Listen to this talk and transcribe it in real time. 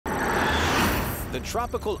The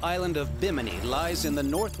tropical island of Bimini lies in the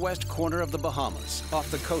northwest corner of the Bahamas,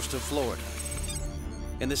 off the coast of Florida.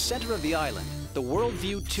 In the center of the island, the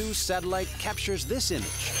WorldView 2 satellite captures this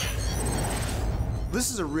image.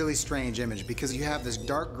 This is a really strange image because you have this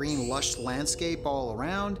dark green, lush landscape all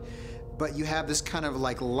around, but you have this kind of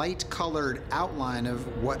like light-colored outline of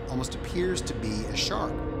what almost appears to be a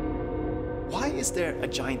shark. Why is there a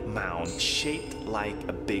giant mound shaped like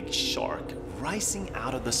a big shark rising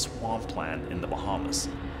out of the swampland in the Bahamas?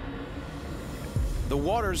 The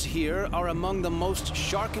waters here are among the most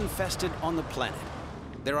shark-infested on the planet.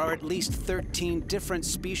 There are at least 13 different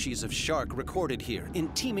species of shark recorded here in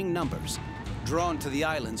teeming numbers, drawn to the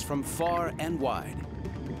islands from far and wide.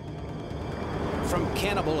 From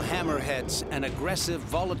cannibal hammerheads and aggressive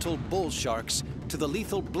volatile bull sharks to the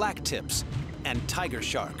lethal blacktips and tiger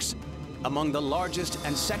sharks, among the largest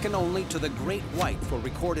and second only to the great white for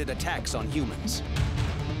recorded attacks on humans.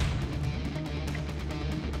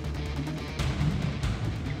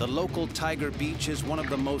 The local Tiger Beach is one of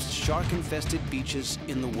the most shark-infested beaches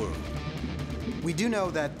in the world. We do know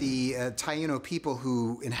that the Taino people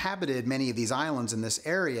who inhabited many of these islands in this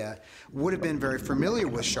area would have been very familiar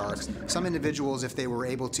with sharks. Some individuals, if they were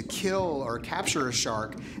able to kill or capture a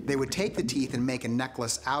shark, they would take the teeth and make a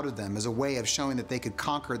necklace out of them as a way of showing that they could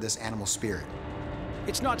conquer this animal spirit.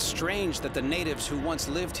 It's not strange that the natives who once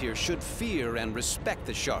lived here should fear and respect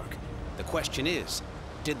the shark. The question is,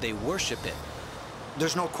 did they worship it?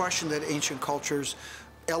 There's no question that ancient cultures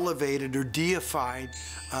elevated or deified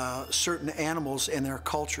certain animals in their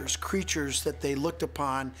cultures, creatures that they looked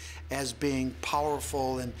upon as being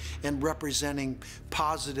powerful and representing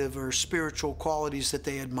positive or spiritual qualities that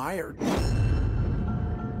they admired.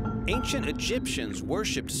 Ancient Egyptians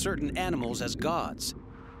worshipped certain animals as gods.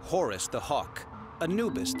 Horus the hawk,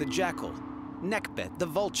 Anubis the jackal, Nekhbet the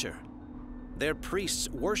vulture. Their priests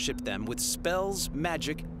worshipped them with spells,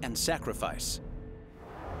 magic, and sacrifice.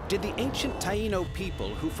 Did the ancient Taino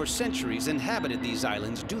people who for centuries inhabited these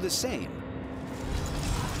islands do the same?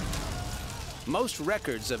 Most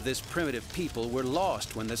records of this primitive people were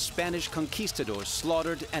lost when the Spanish conquistadors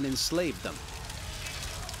slaughtered and enslaved them.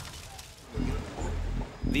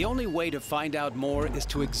 The only way to find out more is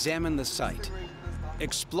to examine the site.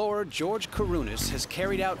 Explorer George Karunis has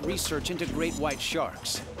carried out research into great white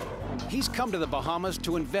sharks. He's come to the Bahamas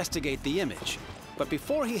to investigate the image, but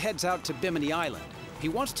before he heads out to Bimini Island, he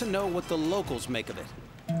wants to know what the locals make of it.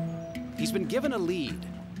 He's been given a lead,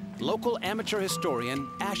 local amateur historian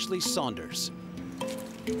Ashley Saunders.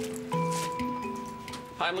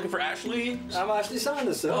 Hi, I'm looking for Ashley. I'm Ashley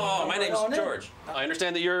Saunders, sir. Oh, my name's George. I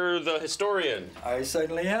understand that you're the historian. I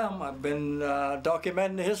certainly am. I've been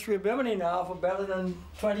documenting the history of Bimini now for better than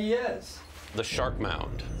 20 years. The shark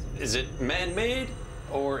mound. Is it man-made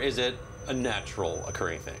or is it a natural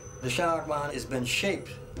occurring thing? The shark mound has been shaped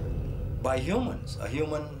by humans, a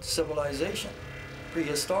human civilization,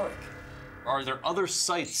 prehistoric. Are there other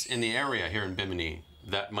sites in the area here in Bimini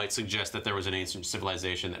that might suggest that there was an ancient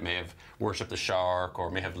civilization that may have worshipped the shark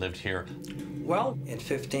or may have lived here? Well, in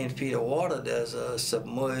 15 feet of water, there's a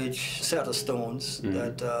submerged set of stones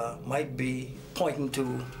that might be pointing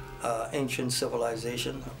to ancient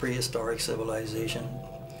civilization, a prehistoric civilization.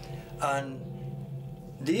 And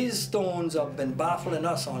these stones have been baffling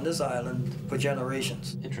us on this island for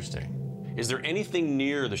generations. Interesting. Is there anything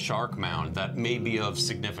near the shark mound that may be of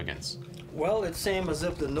significance? Well, it's same as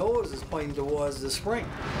if the nose is pointing towards the spring,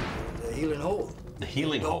 the healing hole. The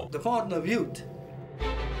healing hole? The fountain of youth.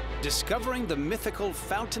 Discovering the mythical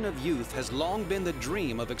Fountain of Youth has long been the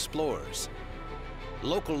dream of explorers.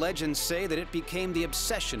 Local legends say that it became the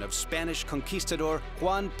obsession of Spanish conquistador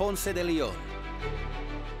Juan Ponce de Leon.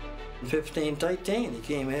 In 1513, he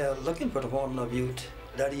came here looking for the fountain of youth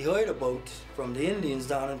that he heard about from the Indians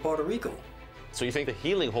down in Puerto Rico. So you think the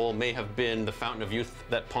healing hole may have been the fountain of youth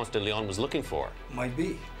that Ponce de Leon was looking for? Might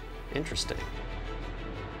be. Interesting.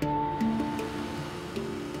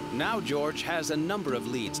 Now George has a number of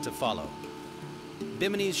leads to follow.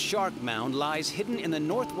 Bimini's shark mound lies hidden in the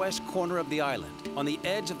northwest corner of the island, on the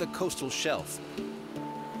edge of the coastal shelf.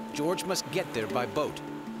 George must get there by boat.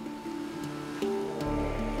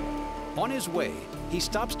 On his way, he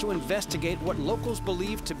stops to investigate what locals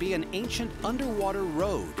believe to be an ancient underwater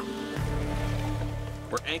road.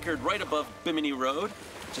 We're anchored right above Bimini Road.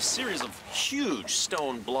 It's a series of huge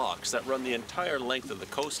stone blocks that run the entire length of the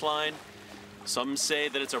coastline. Some say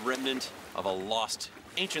that it's a remnant of a lost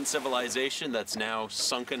ancient civilization that's now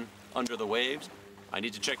sunken under the waves. I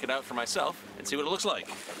need to check it out for myself and see what it looks like.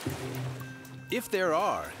 If there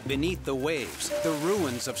are, beneath the waves, the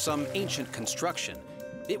ruins of some ancient construction,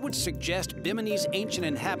 it would suggest Bimini's ancient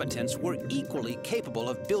inhabitants were equally capable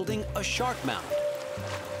of building a shark mound.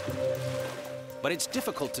 But it's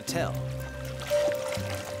difficult to tell.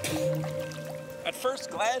 At first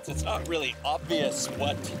glance, it's not really obvious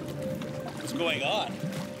what's going on.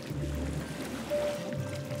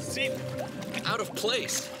 Seem out of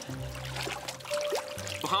place.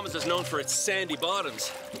 Bahamas is known for its sandy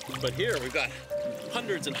bottoms, but here we've got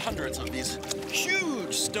hundreds and hundreds of these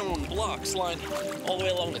huge stone blocks lined all the way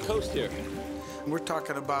along the coast here. We're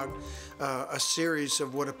talking about a series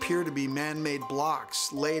of what appear to be man-made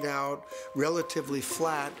blocks laid out relatively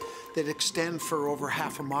flat that extend for over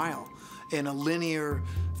half a mile in a linear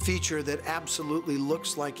feature that absolutely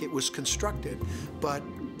looks like it was constructed. But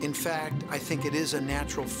in fact, I think it is a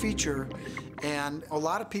natural feature. And a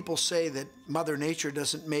lot of people say that Mother Nature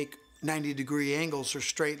doesn't make 90-degree angles or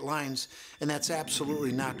straight lines, and that's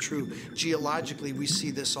absolutely not true. Geologically, we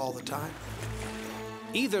see this all the time.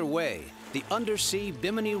 Either way, the undersea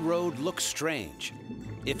Bimini Road looks strange.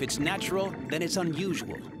 If it's natural, then it's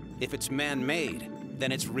unusual. If it's man-made,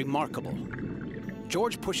 then it's remarkable.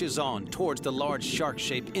 George pushes on towards the large shark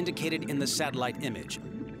shape indicated in the satellite image,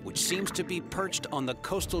 which seems to be perched on the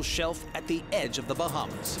coastal shelf at the edge of the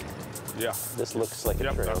Bahamas. Yeah. This looks like a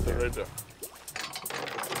Yep, turtle that's it here. right there.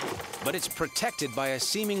 But it's protected by a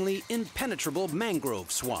seemingly impenetrable mangrove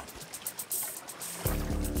swamp.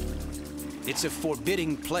 It's a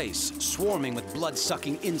forbidding place, swarming with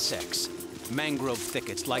blood-sucking insects. Mangrove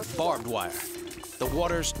thickets like barbed wire. The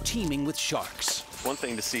water's teeming with sharks. One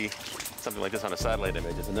thing to see something like this on a satellite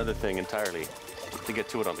image is another thing entirely to get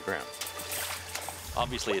to it on the ground.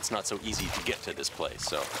 Obviously, it's not so easy to get to this place,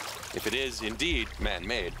 so if it is indeed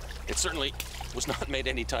man-made, it certainly was not made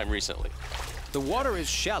any time recently. The water is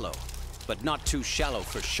shallow, but not too shallow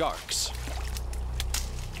for sharks.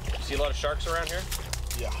 You see a lot of sharks around here?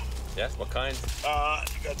 Yeah. Yes, what kind?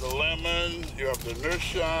 You got the lemon, you have the nurse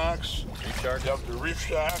sharks, Reef shark? you have the reef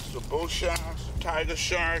sharks, the bull sharks, the tiger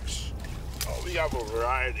sharks. Oh, we have a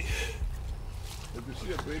variety. If you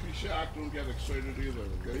see a baby shark, don't get excited either,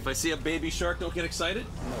 okay? If I see a baby shark, don't get excited?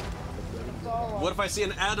 What if I see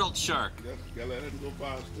an adult shark? Just gotta let him go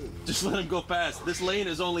past too. Just let him go past. This lane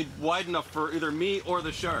is only wide enough for either me or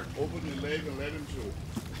the shark. Open your leg and let him through.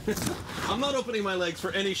 I'm not opening my legs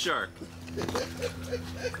for any shark.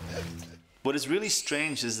 What is really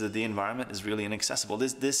strange is that the environment is really inaccessible.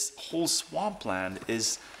 This whole swampland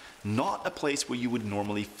is not a place where you would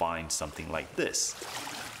normally find something like this.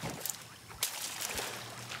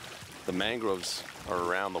 The mangroves are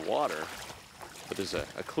around the water, but there's a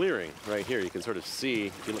clearing right here. You can sort of see,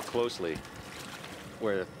 if you look closely,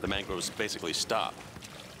 where the mangroves basically stop.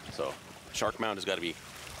 So Shark Mound has got to be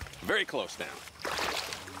very close now.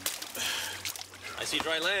 I see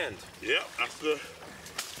dry land. Yep, that's the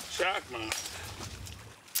shark mouth.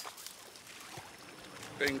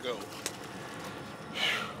 Bingo.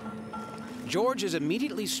 George is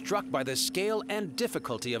immediately struck by the scale and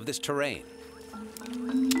difficulty of this terrain.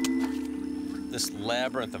 This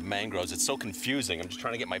labyrinth of mangroves, it's so confusing. I'm just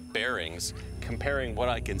trying to get my bearings, comparing what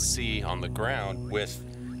I can see on the ground with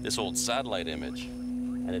this old satellite image.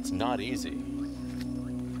 And it's not easy.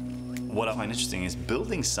 What I find interesting is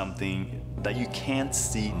building something that you can't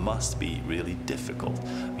see must be really difficult.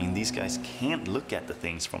 I mean, these guys can't look at the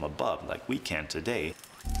things from above like we can today.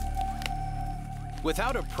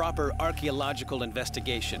 Without a proper archaeological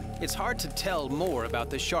investigation, it's hard to tell more about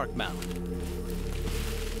the Shark Mound.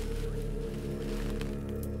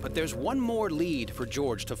 But there's one more lead for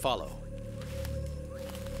George to follow.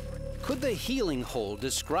 Could the healing hole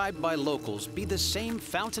described by locals be the same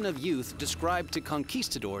fountain of youth described to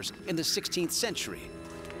conquistadors in the 16th century?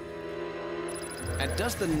 And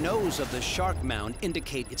does the nose of the Shark Mound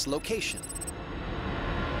indicate its location?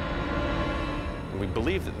 We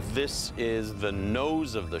believe that this is the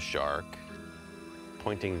nose of the shark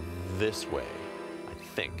pointing this way, I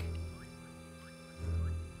think.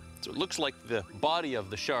 So it looks like the body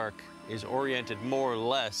of the shark is oriented more or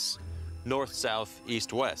less north, south,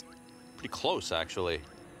 east, west. Pretty close, actually.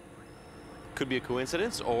 Could be a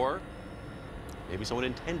coincidence, or maybe someone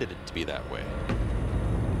intended it to be that way.